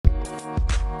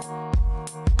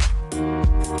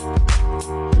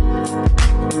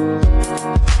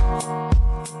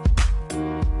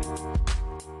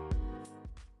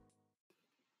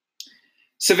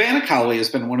Savanna Cowley has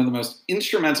been one of the most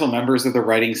instrumental members of the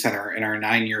Writing Center in our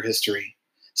 9 year history.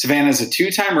 Savanna is a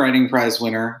two-time Writing Prize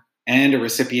winner and a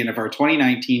recipient of our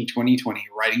 2019 2020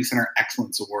 Writing Center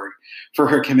Excellence Award for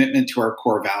her commitment to our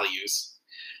core values.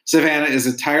 Savanna is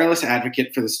a tireless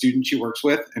advocate for the students she works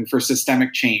with and for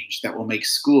systemic change that will make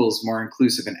schools more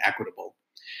inclusive and equitable.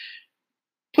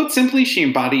 Put simply, she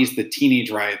embodies the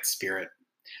teenage riot spirit.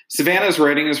 Savanna's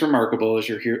writing is remarkable, as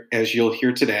you'll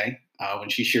hear today when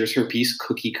she shares her piece,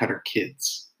 Cookie Cutter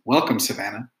Kids. Welcome,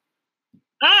 Savanna.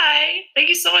 Hi, thank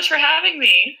you so much for having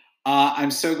me. I'm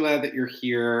so glad that you're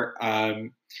here.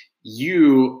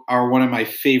 You are one of my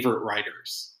favorite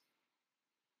writers.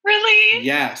 Really?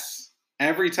 Yes.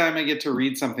 Every time I get to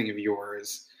read something of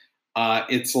yours,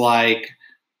 it's like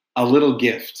a little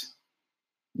gift.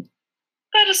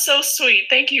 That is so sweet.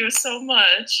 Thank you so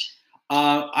much.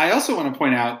 I also want to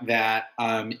point out that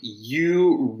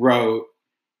you wrote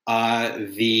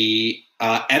the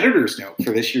editor's note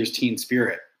for this year's Teen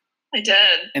Spirit. I did.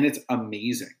 And it's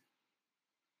amazing.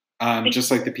 Just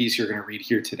like the piece you're going to read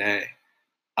here today.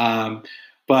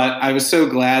 But I was so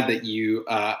glad that you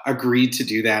agreed to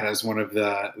do that as one of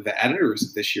the editors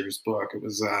of this year's book. It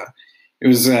was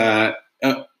a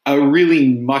really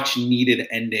much needed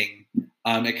ending.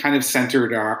 It kind of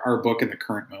centered our book in the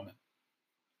current moment.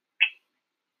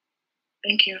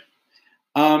 Thank you.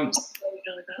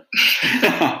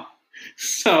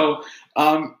 So,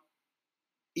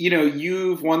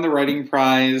 you've won the writing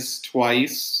prize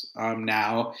twice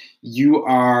now. You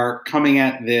are coming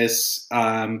at this,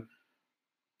 as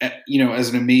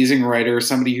an amazing writer,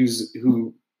 somebody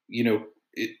who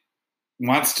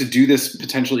wants to do this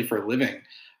potentially for a living.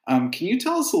 Can you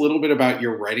tell us a little bit about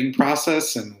your writing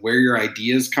process and where your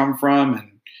ideas come from and,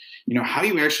 how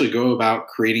you actually go about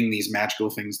creating these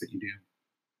magical things that you do?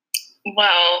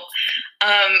 Well,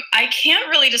 I can't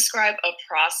really describe a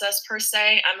process per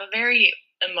se. I'm a very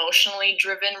emotionally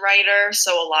driven writer,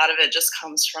 so a lot of it just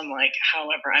comes from like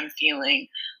however I'm feeling.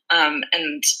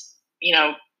 And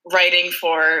writing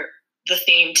for the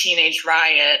theme Teenage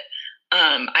Riot,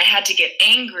 I had to get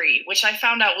angry, which I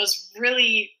found out was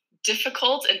really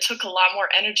difficult and took a lot more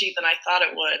energy than I thought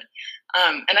it would.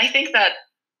 And I think that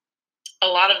a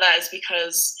lot of that is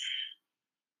because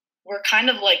we're kind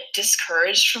of like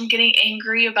discouraged from getting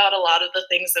angry about a lot of the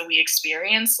things that we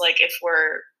experience. Like if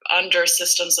we're under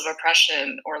systems of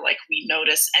oppression or like we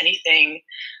notice anything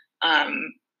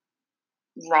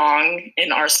wrong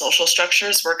in our social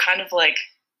structures, we're kind of like,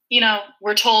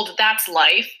 we're told that's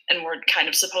life and we're kind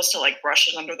of supposed to like brush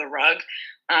it under the rug.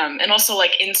 And also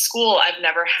like in school, I've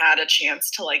never had a chance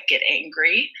to like get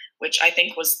angry, which I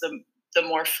think was the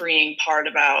more freeing part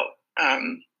about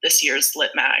this year's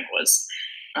Lit Mag was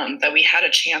that we had a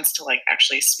chance to like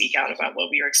actually speak out about what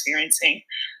we were experiencing.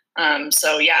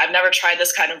 So yeah, I've never tried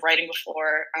this kind of writing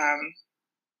before.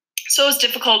 So it was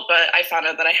difficult, but I found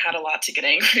out that I had a lot to get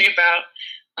angry about.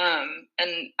 And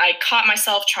I caught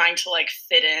myself trying to like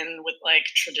fit in with like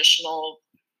traditional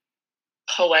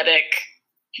poetic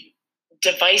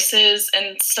devices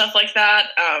and stuff like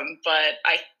that. But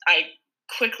I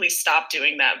quickly stopped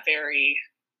doing that very,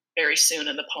 very soon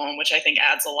in the poem, which I think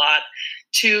adds a lot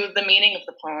to the meaning of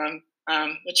the poem,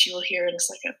 which you will hear in a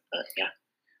second. But yeah.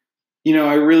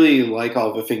 I really like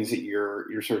all the things that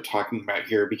you're sort of talking about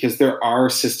here because there are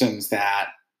systems that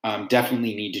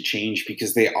definitely need to change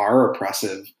because they are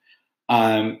oppressive.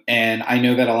 And I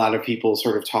know that a lot of people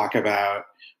sort of talk about,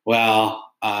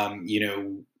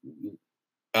 in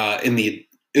the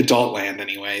adult land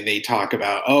anyway, they talk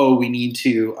about, we need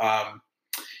to,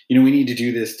 we need to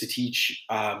do this to teach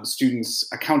students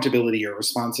accountability or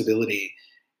responsibility.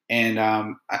 And,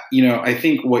 I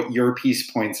think what your piece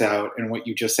points out and what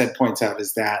you just said points out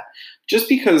is that just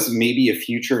because maybe a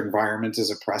future environment is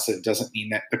oppressive doesn't mean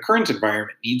that the current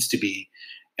environment needs to be.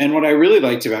 And what I really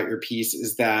liked about your piece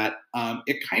is that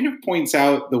it kind of points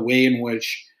out the way in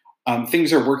which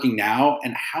things are working now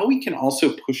and how we can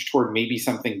also push toward maybe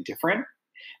something different.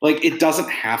 Like it doesn't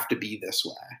have to be this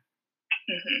way.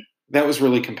 Mm-hmm. That was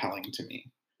really compelling to me.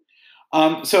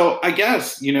 So I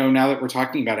guess, now that we're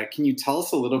talking about it, can you tell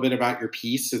us a little bit about your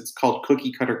piece? It's called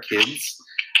Cookie Cutter Kids.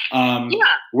 Yeah.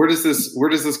 Where does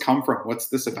this come from? What's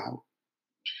this about?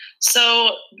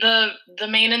 So the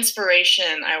main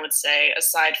inspiration, I would say,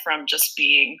 aside from just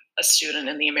being a student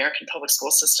in the American public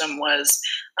school system, was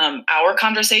our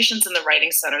conversations in the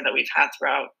Writing Center that we've had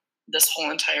throughout this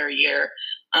whole entire year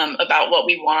about what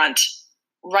we want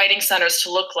writing centers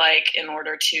to look like in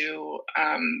order to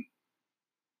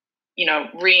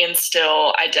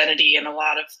reinstill identity in a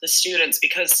lot of the students,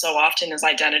 because so often is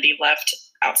identity left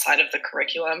outside of the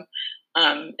curriculum.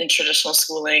 in traditional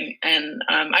schooling. And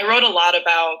I wrote a lot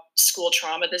about school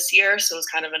trauma this year, so it was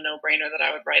kind of a no-brainer that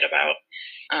I would write about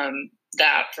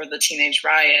that for the Teenage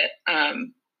Riot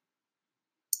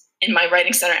in my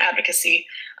Writing Center advocacy.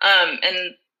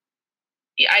 And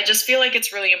I just feel like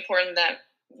it's really important that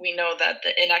we know that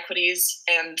the inequities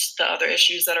and the other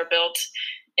issues that are built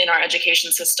in our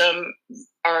education system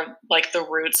are like the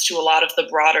roots to a lot of the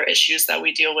broader issues that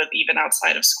we deal with even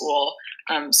outside of school.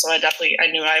 So I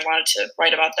knew I wanted to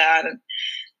write about that.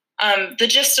 And the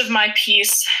gist of my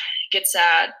piece gets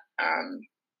at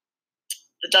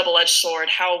the double-edged sword,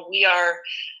 how we are,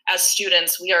 as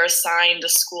students, we are assigned a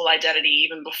school identity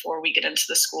even before we get into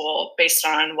the school based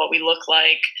on what we look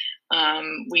like,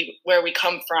 where we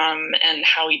come from, and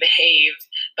how we behave.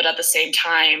 But at the same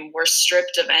time, we're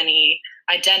stripped of any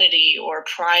identity or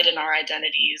pride in our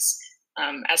identities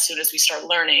as soon as we start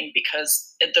learning,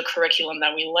 because the curriculum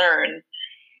that we learn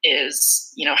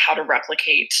is, how to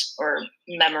replicate or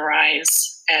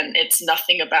memorize, and it's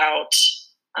nothing about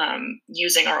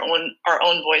using our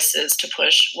own voices to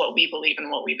push what we believe and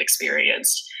what we've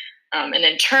experienced. And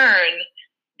in turn,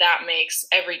 that makes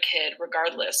every kid,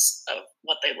 regardless of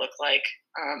what they look like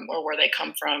or where they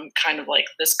come from, kind of like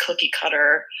this cookie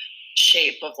cutter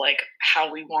shape of like how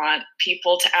we want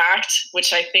people to act,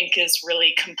 which I think is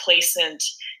really complacent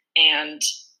and,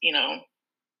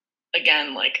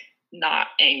 again, like not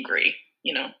angry,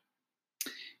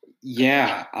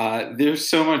 Yeah, there's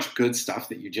so much good stuff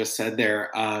that you just said there.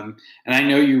 And I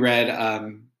know you read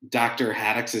Dr.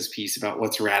 Haddock's piece about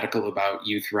what's radical about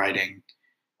youth writing.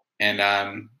 And,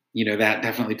 that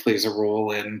definitely plays a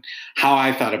role in how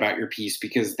I thought about your piece,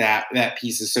 because that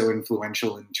piece is so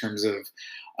influential in terms of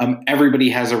everybody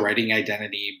has a writing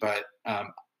identity, but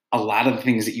a lot of the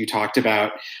things that you talked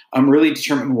about really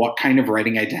determine what kind of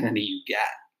writing identity you get,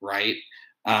 right?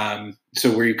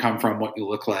 So where you come from, what you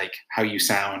look like, how you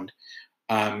sound,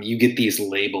 you get these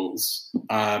labels.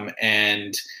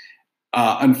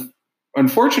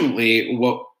 Unfortunately,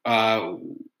 what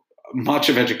much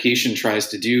of education tries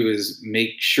to do is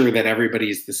make sure that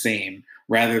everybody's the same,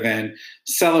 rather than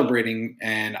celebrating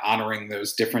and honoring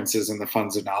those differences and the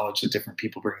funds of knowledge that different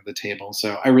people bring to the table.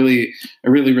 So I really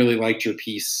liked your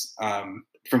piece from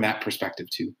that perspective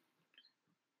too.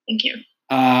 Thank you.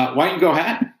 Why don't you go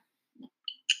ahead?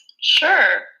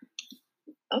 Sure.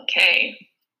 Okay.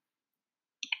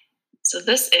 So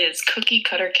this is Cookie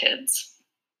Cutter Kids.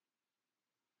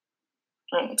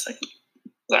 Oh, 1 second.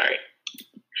 Sorry.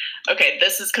 Okay,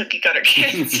 this is Cookie Cutter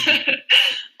Kids.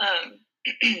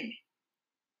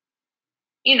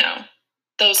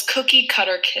 Those cookie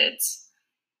cutter kids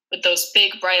with those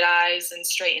big bright eyes and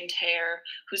straightened hair,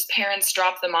 whose parents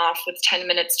drop them off with 10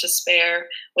 minutes to spare,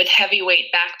 with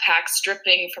heavyweight backpacks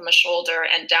dripping from a shoulder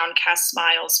and downcast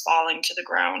smiles falling to the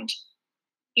ground.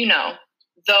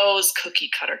 Those cookie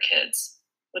cutter kids,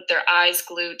 with their eyes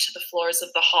glued to the floors of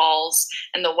the halls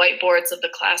and the whiteboards of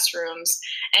the classrooms,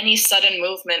 any sudden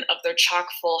movement of their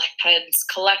chock-full heads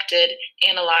collected,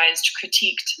 analyzed,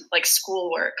 critiqued like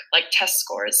schoolwork, like test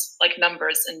scores, like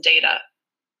numbers and data.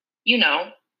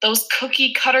 Those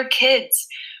cookie cutter kids,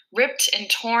 ripped and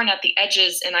torn at the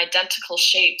edges in identical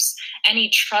shapes, any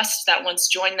trust that once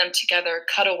joined them together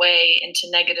cut away into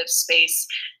negative space,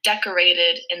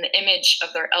 decorated in the image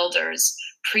of their elders,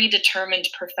 predetermined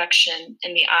perfection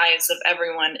in the eyes of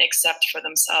everyone except for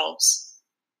themselves.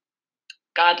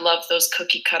 God loved those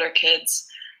cookie cutter kids,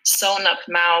 sewn up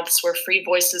mouths where free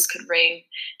voices could ring,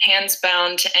 hands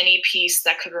bound to any piece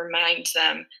that could remind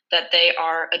them that they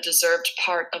are a deserved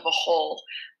part of a whole,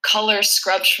 color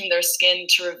scrubbed from their skin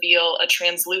to reveal a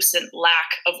translucent lack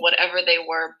of whatever they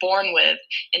were born with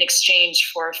in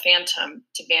exchange for a phantom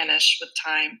to vanish with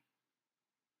time.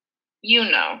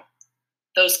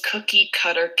 Those cookie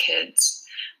cutter kids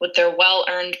with their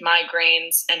well-earned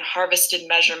migraines and harvested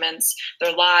measurements,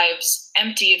 their lives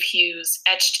empty of hues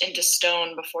etched into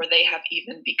stone before they have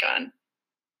even begun.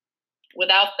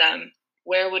 Without them,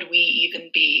 where would we even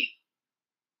be?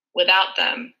 Without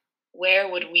them, where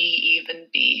would we even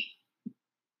be?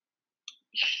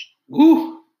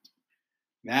 Ooh,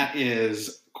 that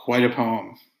is quite a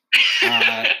poem.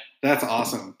 That's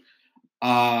awesome.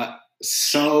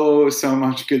 So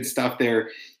much good stuff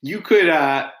there. You could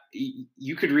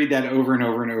read that over and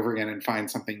over and over again and find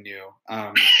something new.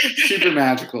 Super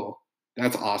magical.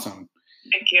 That's awesome.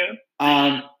 Thank you.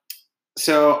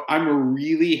 So I'm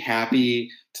really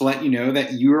happy to let you know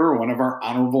that you are one of our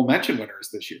honorable mention winners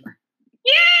this year.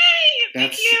 Yay!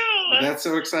 Thank you. That's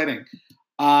so exciting.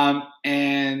 The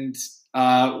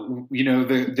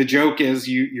joke is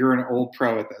you're an old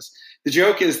pro at this. The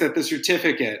joke is that the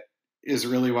certificate is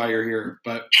really why you're here.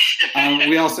 But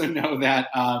we also know that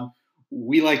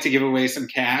we like to give away some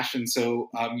cash, and so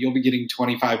you'll be getting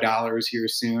 $25 here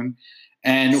soon.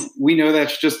 And we know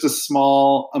that's just a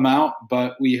small amount,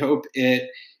 but we hope it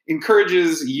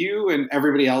encourages you and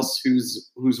everybody else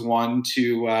who's won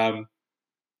to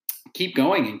keep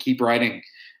going and keep writing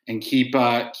and keep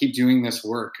doing this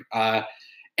work.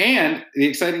 And the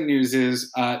exciting news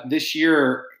is this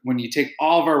year, when you take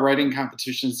all of our writing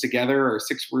competitions together, our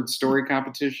 6-word story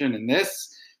competition and the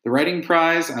writing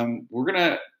prize, we're going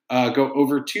to go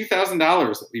over $2,000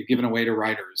 that we've given away to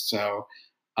writers. So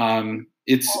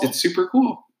it's super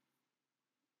cool.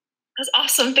 That's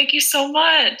awesome. Thank you so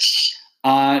much.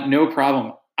 No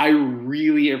problem. I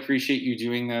really appreciate you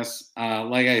doing this.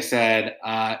 Like I said,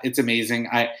 it's amazing.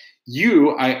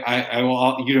 You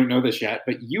don't know this yet,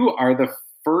 but you are the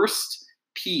first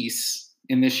piece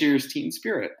in this year's Teen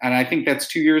Spirit. And I think that's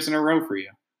 2 years in a row for you.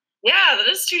 Yeah, that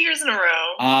is 2 years in a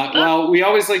row. Well, we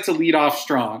always like to lead off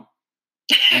strong.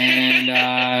 And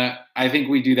I think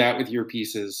we do that with your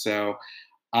pieces. So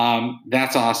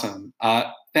that's awesome.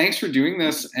 Thanks for doing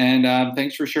this. And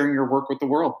thanks for sharing your work with the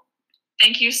world.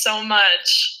 Thank you so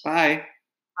much. Bye.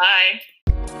 Bye.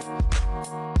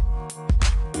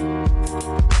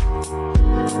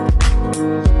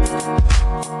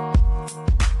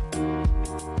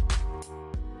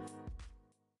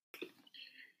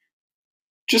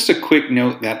 Just a quick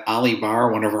note that Ali Barr,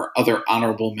 one of our other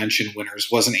honorable mention winners,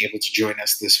 wasn't able to join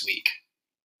us this week.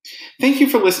 Thank you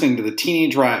for listening to the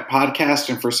Teenage Riot podcast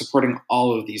and for supporting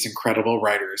all of these incredible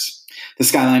writers. The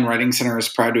Skyline Writing Center is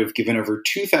proud to have given over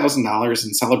 $2,000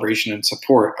 in celebration and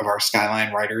support of our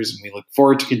Skyline writers, and we look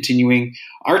forward to continuing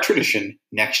our tradition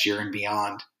next year and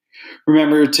beyond.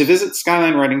 Remember to visit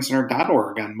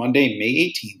SkylineWritingCenter.org on Monday,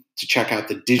 May 18th to check out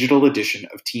the digital edition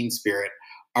of Teen Spirit,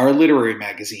 our literary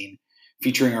magazine,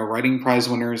 featuring our writing prize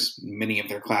winners, many of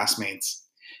their classmates.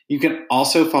 You can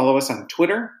also follow us on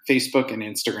Twitter, Facebook, and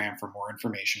Instagram for more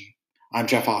information. I'm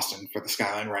Jeff Austin for the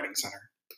Skyline Writing Center.